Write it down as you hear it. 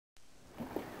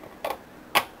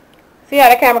See how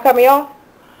the camera cut me off?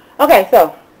 Okay,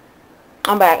 so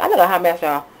I'm back. I look like a hot mess,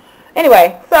 y'all.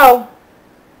 Anyway, so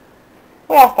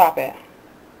where I stop at?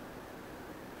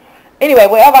 Anyway,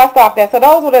 wherever I stopped at. So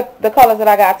those were the colors that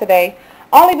I got today.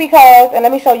 Only because, and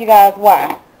let me show you guys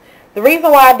why. The reason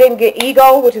why I didn't get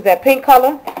Ego, which is that pink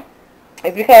color,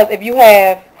 is because if you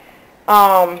have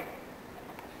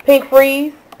pink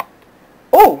freeze,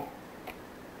 ooh,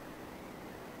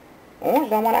 orange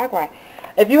don't want to act right.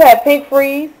 If you have pink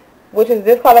freeze, which is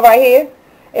this color right here,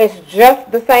 it's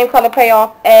just the same color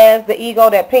payoff as the Ego,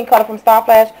 that pink color from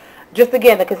Starflash. Just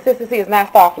again, the consistency is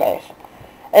not Starflash.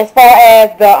 As far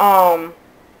as the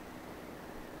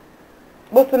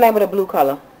what's the name of the blue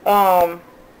color?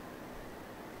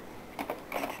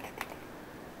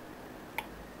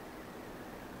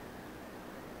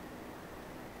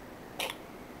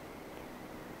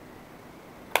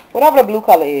 Whatever the blue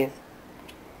color is.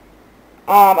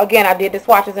 Again, I did the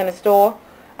swatches in the store.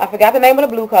 I forgot the name of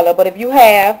the blue color, but if you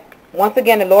have, once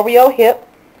again, the L'Oreal Hip,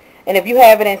 and if you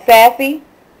have it in Sassy,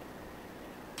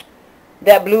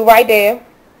 that blue right there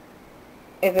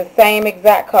is the same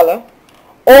exact color.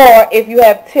 Or if you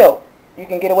have Tilt, you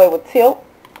can get away with Tilt.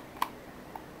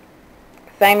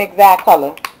 Same exact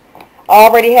color. I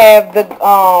already have the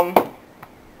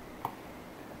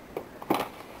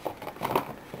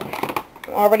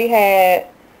already had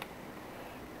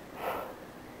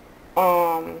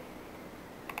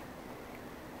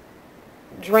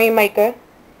Dreammaker,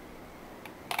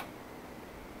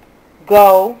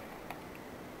 Go,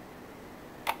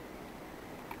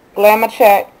 Glamour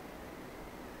Check,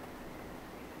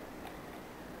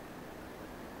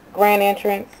 Grand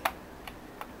Entrance.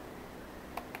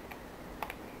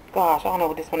 Gosh, I don't know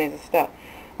what this one is, a step.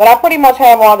 But I pretty much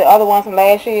have all the other ones from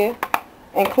last year,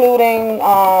 including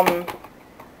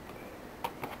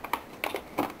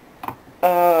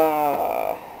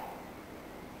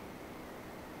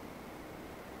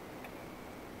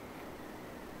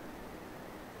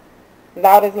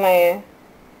Loudest Land,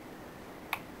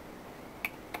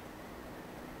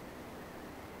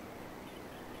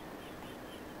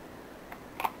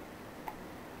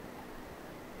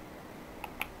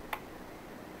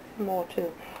 more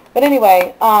too. But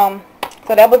anyway, so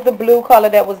that was the blue color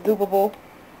that was dupable.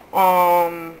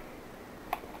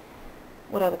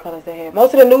 What other colors they have?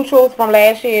 Most of the neutrals from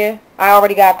last year, I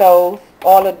already got those.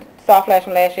 All the Starflash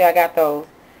from last year, I got those.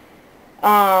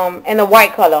 And the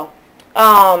white color.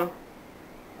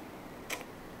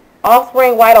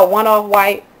 Offspring White or One-Off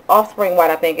White. Offspring White,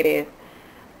 I think it is.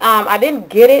 I didn't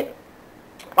get it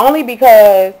only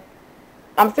because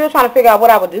I'm still trying to figure out what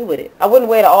I would do with it. I wouldn't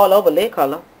wear the all-over lid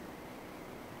color.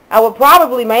 I would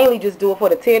probably mainly just do it for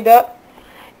the tear duct.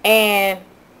 And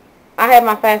I have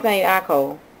my Fascinating Eye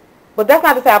Code. But that's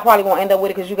not to say I probably won't end up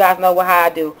with it, because you guys know how I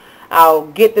do. I'll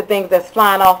get the things that's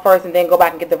flying off first and then go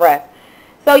back and get the rest.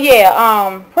 So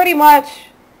yeah, pretty much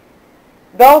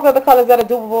those are the colors that are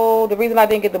doable. The reason I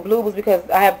didn't get the blue was because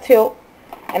I have Tilt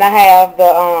and I have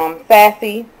the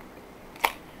Sassy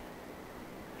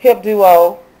Hip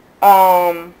Duo.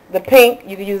 The pink,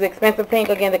 you can use expensive pink.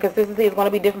 Again, the consistency is going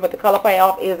to be different, but the color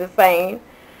payoff is the same.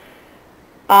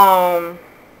 And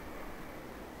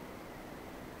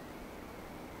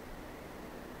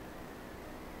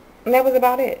that was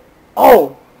about it.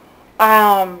 Oh,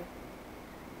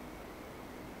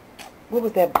 what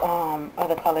was that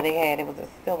other color they had? It was a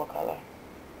silver color.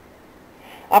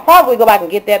 I'll probably go back and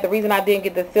get that. The reason I didn't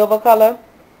get the silver color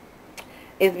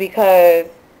is because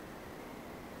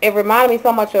it reminded me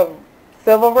so much of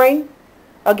Silver Ring.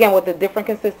 Again, with a different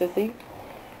consistency.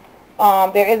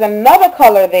 There is another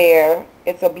color there.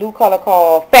 It's a blue color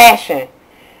called Fashion.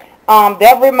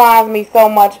 That reminds me so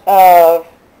much of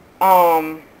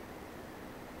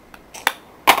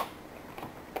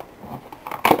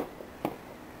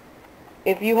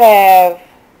if you have,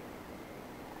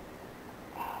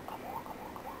 come on.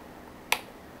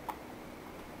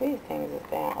 These things is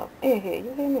down up in here.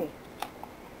 You hear me?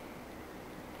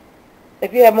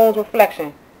 If you have Moon's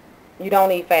Reflection, you don't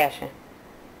need Fashion.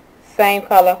 Same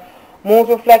color. Moon's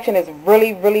Reflection is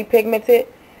really, really pigmented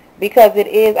because it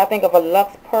is, I think, a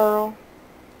Volux Pearl.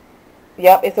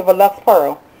 Yep, it's a Volux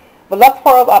Pearl. Volux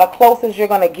Pearls are the closest you're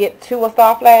going to get to a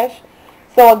Starflash.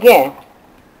 So again,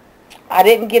 I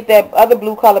didn't get that other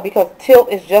blue color because Tilt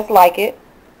is just like it.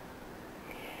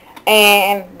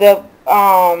 And the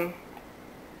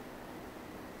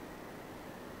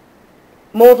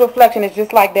Moon's Reflection is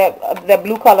just like that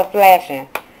blue color flashing.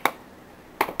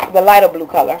 The lighter blue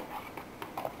color.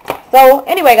 So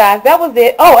anyway, guys, that was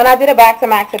it. Oh, and I did a back to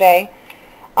Mac today.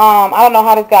 I don't know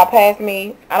how this got past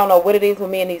me. I don't know what it is with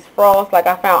me and these frosts. Like,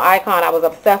 I found Icon. I was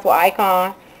obsessed with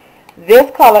Icon.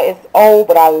 This color is old,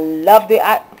 but I loved it.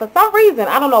 For some reason,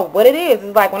 I don't know what it is.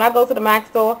 It's like when I go to the MAC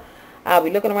store, I'll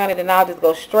be looking around it and I'll just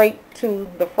go straight to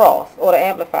the frost or the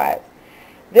amplifiers.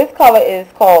 This color is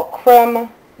called Creme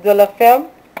de la Femme.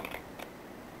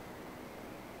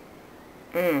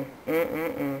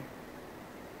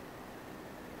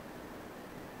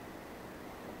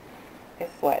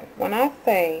 It's what? When I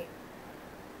say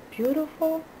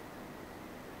beautiful,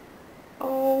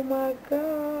 oh my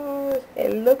gosh,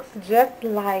 it looks just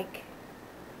like,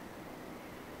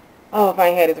 oh, if I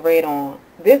ain't had this red on.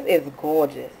 This is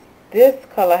gorgeous. This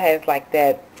color has like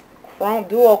that chrome,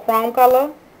 dual chrome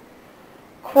color.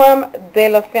 Creme de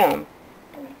la Femme.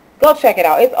 Go check it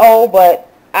out. It's old, but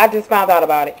I just found out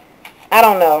about it. I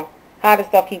don't know how this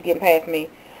stuff keeps getting past me.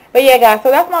 But yeah, guys, so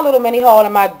that's my little mini haul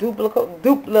and my dupes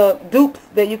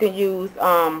that you can use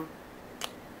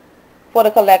for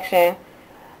the collection.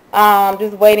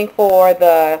 Just waiting for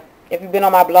the, if you've been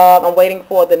on my blog, I'm waiting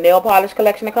for the nail polish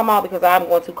collection to come out because I'm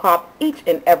going to cop each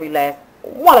and every last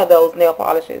one of those nail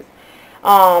polishes.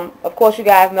 Of course, you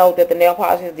guys know that the nail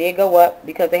polishes did go up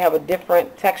because they have a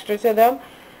different texture to them.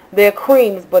 They're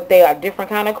creams, but they are different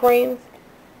kind of creams.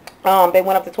 They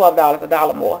went up to $12,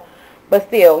 $1 more. But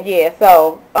still, yeah,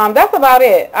 so that's about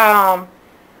it.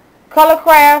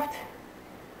 Colorcraft,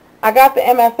 I got the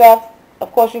MSFs.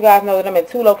 Of course, you guys know that I'm in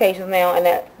 2 locations now, and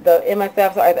that the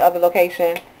MSFs are at the other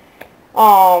location.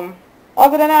 Other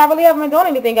than that, I really haven't been doing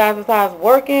anything, guys, besides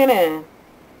working and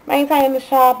maintaining the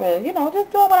shop and, you know,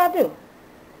 just doing what I do.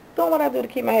 Doing what I do to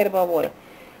keep my head above water.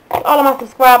 All of my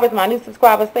subscribers, my new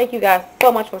subscribers, thank you guys so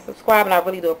much for subscribing. I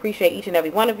really do appreciate each and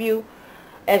every one of you.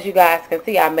 As you guys can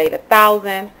see, I made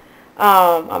 1,000.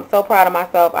 I'm so proud of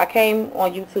myself. I came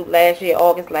on YouTube last year,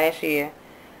 August last year,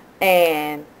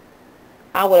 and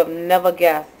I would have never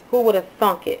guessed, who would have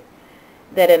thunk it,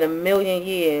 that in a million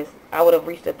years I would have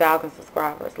reached 1,000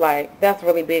 subscribers. Like, that's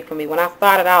really big for me. When I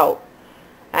started out,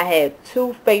 I had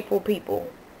 2 faithful people,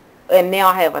 and now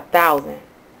I have 1,000.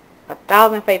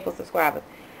 1,000 faithful subscribers.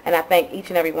 And I thank each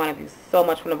and every one of you so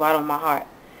much from the bottom of my heart.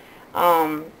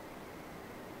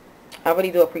 I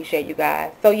really do appreciate you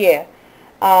guys. So yeah,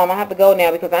 I have to go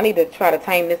now because I need to try to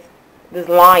tame this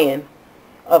lion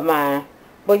of mine.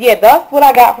 But yeah, that's what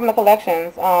I got from the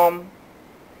collections.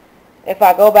 If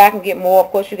I go back and get more,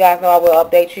 of course you guys know I will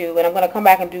update you. And I'm going to come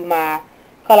back and do my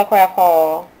Colorcraft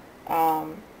haul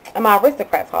and my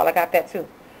Aristocrats haul. I got that too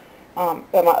at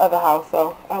my other house.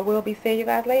 So I will be seeing you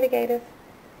guys later, Gators.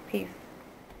 Peace.